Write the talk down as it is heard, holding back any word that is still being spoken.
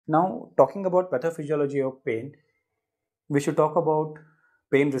Now, talking about pathophysiology of pain, we should talk about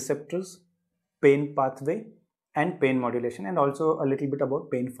pain receptors, pain pathway, and pain modulation, and also a little bit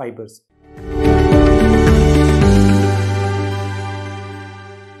about pain fibers.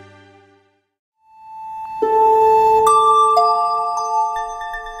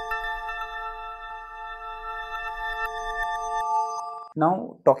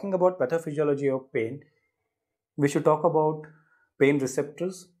 Now, talking about pathophysiology of pain, we should talk about pain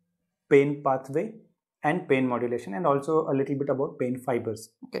receptors, pain pathway, and pain modulation, and also a little bit about pain fibers.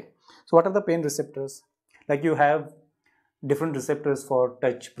 Okay, so what are the pain receptors? Like you have different receptors for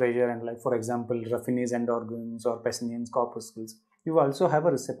touch, pressure, and like for example, Ruffini's end organs or Pacinian's corpuscles. You also have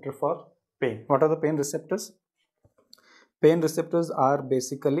a receptor for pain. What are the pain receptors? Pain receptors are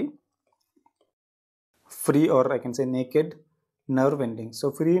basically free, or I can say naked, nerve endings.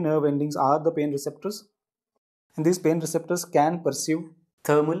 So free nerve endings are the pain receptors, and these pain receptors can perceive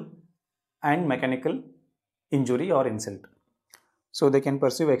thermal and mechanical injury or insult. So they can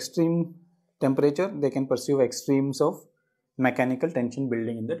perceive extreme temperature, they can perceive extremes of mechanical tension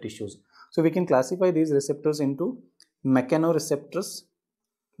building in the tissues. So we can classify these receptors into mechanoreceptors,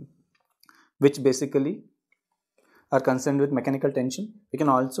 which basically are concerned with mechanical tension. We can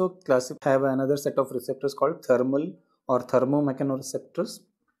also have another set of receptors called thermal or thermomechanoreceptors,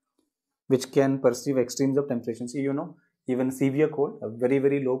 which can perceive extremes of temperature. See, even severe cold, a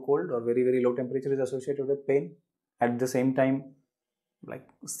very low cold or very low temperature is associated with pain. At the same time, like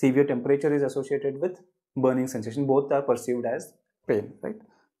severe temperature is associated with burning sensation. Both are perceived as pain, right?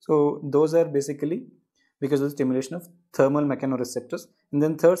 So those are basically because of the stimulation of thermal mechanoreceptors. And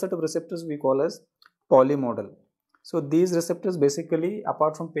then third set of receptors we call as polymodal. So these receptors basically,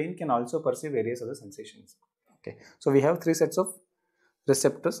 apart from pain, can also perceive various other sensations. Okay, so we have three sets of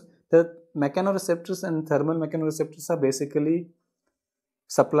receptors. The mechanoreceptors and thermal mechanoreceptors are basically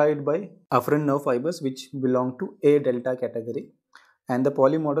supplied by afferent nerve fibers which belong to A delta category, and the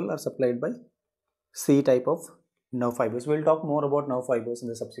polymodal are supplied by C type of nerve fibers. We will talk more about nerve fibers in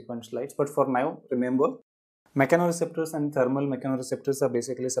the subsequent slides, but for now, remember, mechanoreceptors and thermal mechanoreceptors are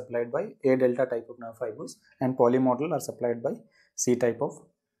basically supplied by A delta type of nerve fibers, and polymodal are supplied by C type of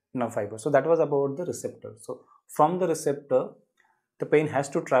nerve fibers. So that was about the receptor. So from the receptor, the pain has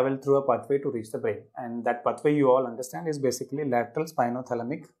to travel through a pathway to reach the brain, and that pathway you all understand is basically lateral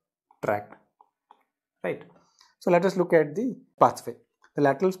spinothalamic tract, right? So let us look at the pathway. The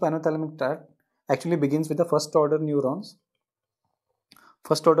lateral spinothalamic tract actually begins with the first order neurons.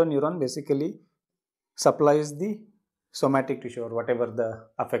 First order neuron basically supplies the somatic tissue or whatever the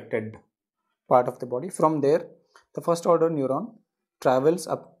affected part of the body. From there, the first order neuron travels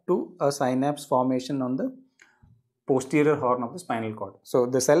up to a synapse formation on the posterior horn of the spinal cord. So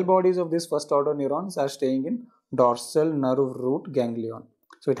the cell bodies of these first order neurons are staying in dorsal nerve root ganglion.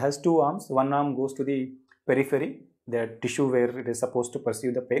 So it has two arms. One arm goes to the periphery, the tissue where it is supposed to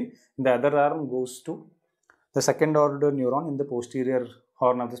perceive the pain. The other arm goes to the second order neuron in the posterior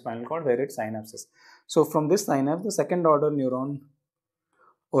horn of the spinal cord where it synapses. So from this synapse, the second order neuron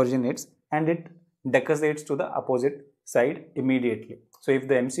originates and it decussates to the opposite side immediately. So if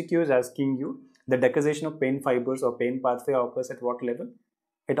the MCQ is asking you the decussation of pain fibers or pain pathway occurs at what level?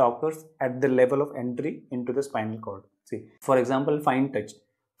 It occurs at the level of entry into the spinal cord. See, for example, fine touch.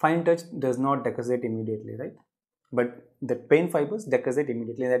 Fine touch does not decussate immediately, right? But the pain fibers decussate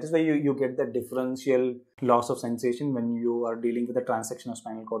immediately. That is why you get the differential loss of sensation when you are dealing with a transection of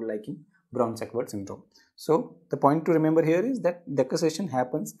spinal cord like in Brown-Sequard syndrome. So the point to remember here is that decussation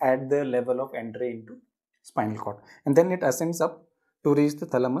happens at the level of entry into spinal cord, and then it ascends up to reach the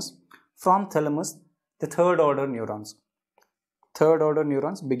thalamus. From thalamus, the third order neurons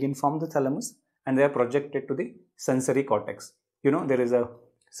begin from the thalamus and they are projected to the sensory cortex. There is a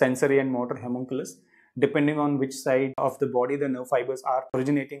sensory and motor homunculus. Depending on which side of the body the nerve fibers are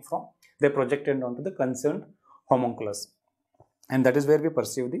originating from, they are projected onto the concerned homunculus. And that is where we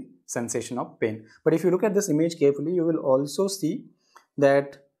perceive the sensation of pain. But if you look at this image carefully, you will also see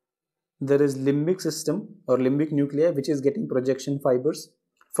that there is limbic system or limbic nuclei which is getting projection fibers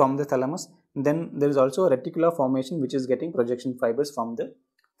from the thalamus. Then there is also a reticular formation which is getting projection fibers from the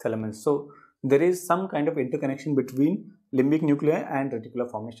thalamus. So there is some kind of interconnection between limbic nuclei and reticular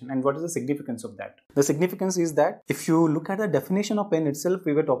formation. And what is the significance of that? The significance is that if you look at the definition of pain itself,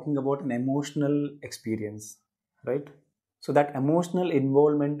 we were talking about an emotional experience, right? So that emotional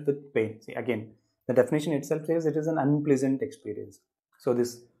involvement with pain. See, again, the definition itself says it is an unpleasant experience. So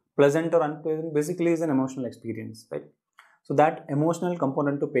this pleasant or unpleasant basically is an emotional experience, right? So that emotional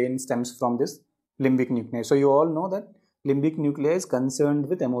component to pain stems from this limbic nuclei. So you all know that limbic nuclei is concerned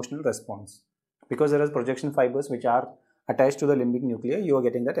with emotional response because there are projection fibers which are attached to the limbic nuclei, you are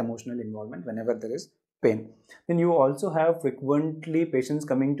getting that emotional involvement whenever there is pain. Then you also have frequently patients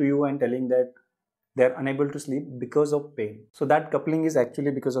coming to you and telling that they are unable to sleep because of pain. So that coupling is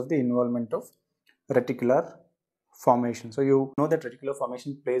actually because of the involvement of reticular formation. So you know that reticular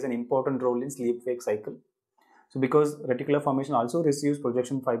formation plays an important role in sleep-wake cycle. So because reticular formation also receives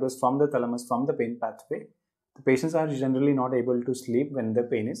projection fibers from the thalamus, from the pain pathway, the patients are generally not able to sleep when the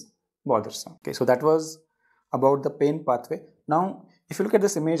pain is bothersome. Okay, so that was about the pain pathway. Now, if you look at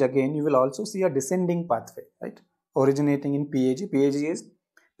this image again, you will also see a descending pathway, right? Originating in PAG. PAG is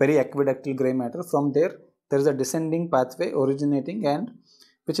periaqueductal gray matter. From there is a descending pathway originating and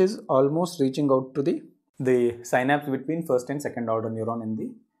which is almost reaching out to the synapse between first and second order neuron in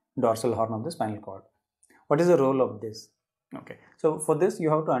the dorsal horn of the spinal cord. What is the role of this? Okay, so for this you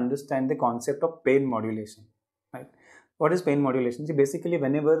have to understand the concept of pain modulation, right? What is pain modulation? See, basically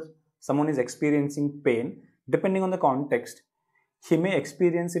whenever someone is experiencing pain, depending on the context, he may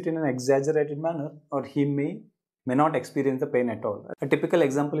experience it in an exaggerated manner or he may not experience the pain at all. A typical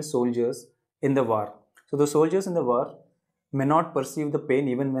example is soldiers in the war. So the soldiers in the war may not perceive the pain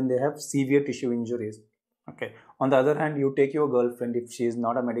even when they have severe tissue injuries. Okay. On the other hand, you take your girlfriend, if she is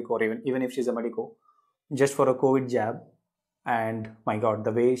not a medico or even if she is a medico, just for a COVID jab, and my God,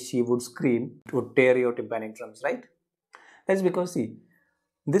 the way she would scream, it would tear your tympanic drums, right? That's because, see,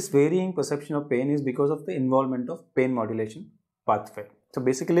 this varying perception of pain is because of the involvement of pain modulation pathway. So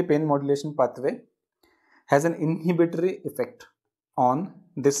basically, pain modulation pathway has an inhibitory effect on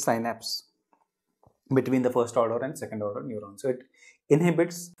this synapse between the first order and second order neurons. So it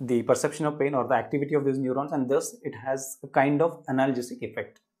inhibits the perception of pain or the activity of these neurons, and thus it has a kind of analgesic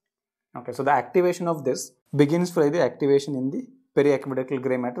effect. Okay, so the activation of this begins by the activation in the periaqueductal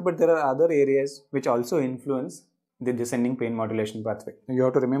gray matter, but there are other areas which also influence the descending pain modulation pathway. You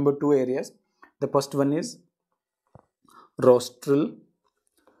have to remember two areas. The first one is rostral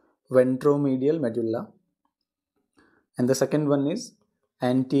ventromedial medulla, and the second one is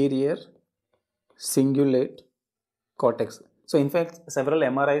anterior cingulate cortex. So in fact, several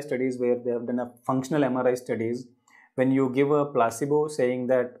MRI studies where they have done a functional MRI studies, when you give a placebo saying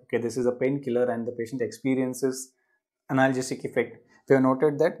that, okay, this is a painkiller and the patient experiences analgesic effect, they have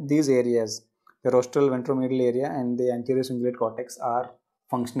noted that these areas, the rostral ventromedial area and the anterior cingulate cortex, are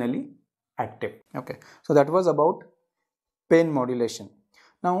functionally active. Okay, so that was about pain modulation.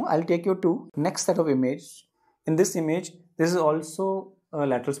 Now I'll take you to next set of image. In this image, this is also a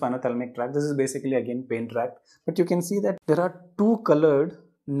lateral spinothalamic tract. This is basically again pain tract, but you can see that there are two colored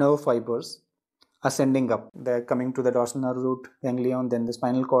nerve fibers ascending up. They're coming to the dorsal nerve root ganglion, then the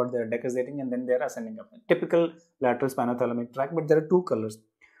spinal cord, they're decussating, and then they're ascending up. Typical lateral spinothalamic tract, but there are two colors.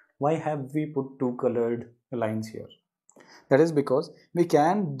 Why have we put two colored lines here? That is because we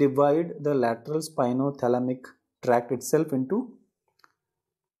can divide the lateral spinothalamic tract itself into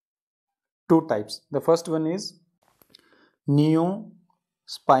two types. The first one is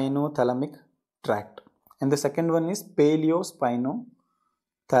neo-spinothalamic tract, and the second one is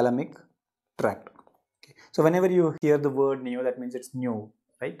paleo-spinothalamic tract. Okay. So whenever you hear the word neo, that means it's new,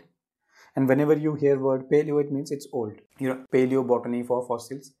 right? And whenever you hear word paleo, it means it's old. You know, paleobotany for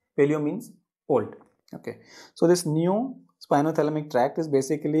fossils. Paleo means old. Okay. So this neo-spinothalamic tract is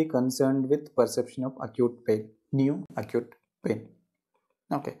basically concerned with perception of acute pain. Neo acute pain.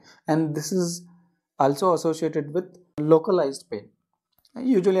 Okay. And this is also associated with localized pain.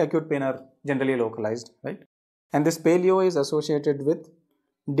 Usually acute pain are generally localized, right? And this paleo is associated with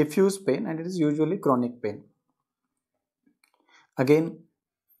diffuse pain, and it is usually chronic pain. Again,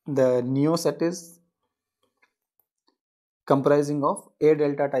 the neo set is comprising of A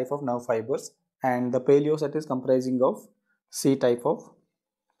delta type of nerve fibers, and the paleo set is comprising of C type of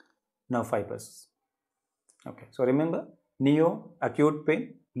nerve fibers. Okay, so remember, neo acute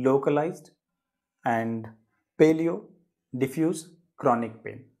pain, localized, and paleo diffuse chronic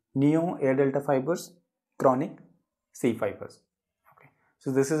pain. Neo A delta fibers, chronic C fibers. Okay,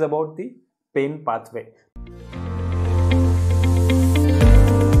 so this is about the pain pathway.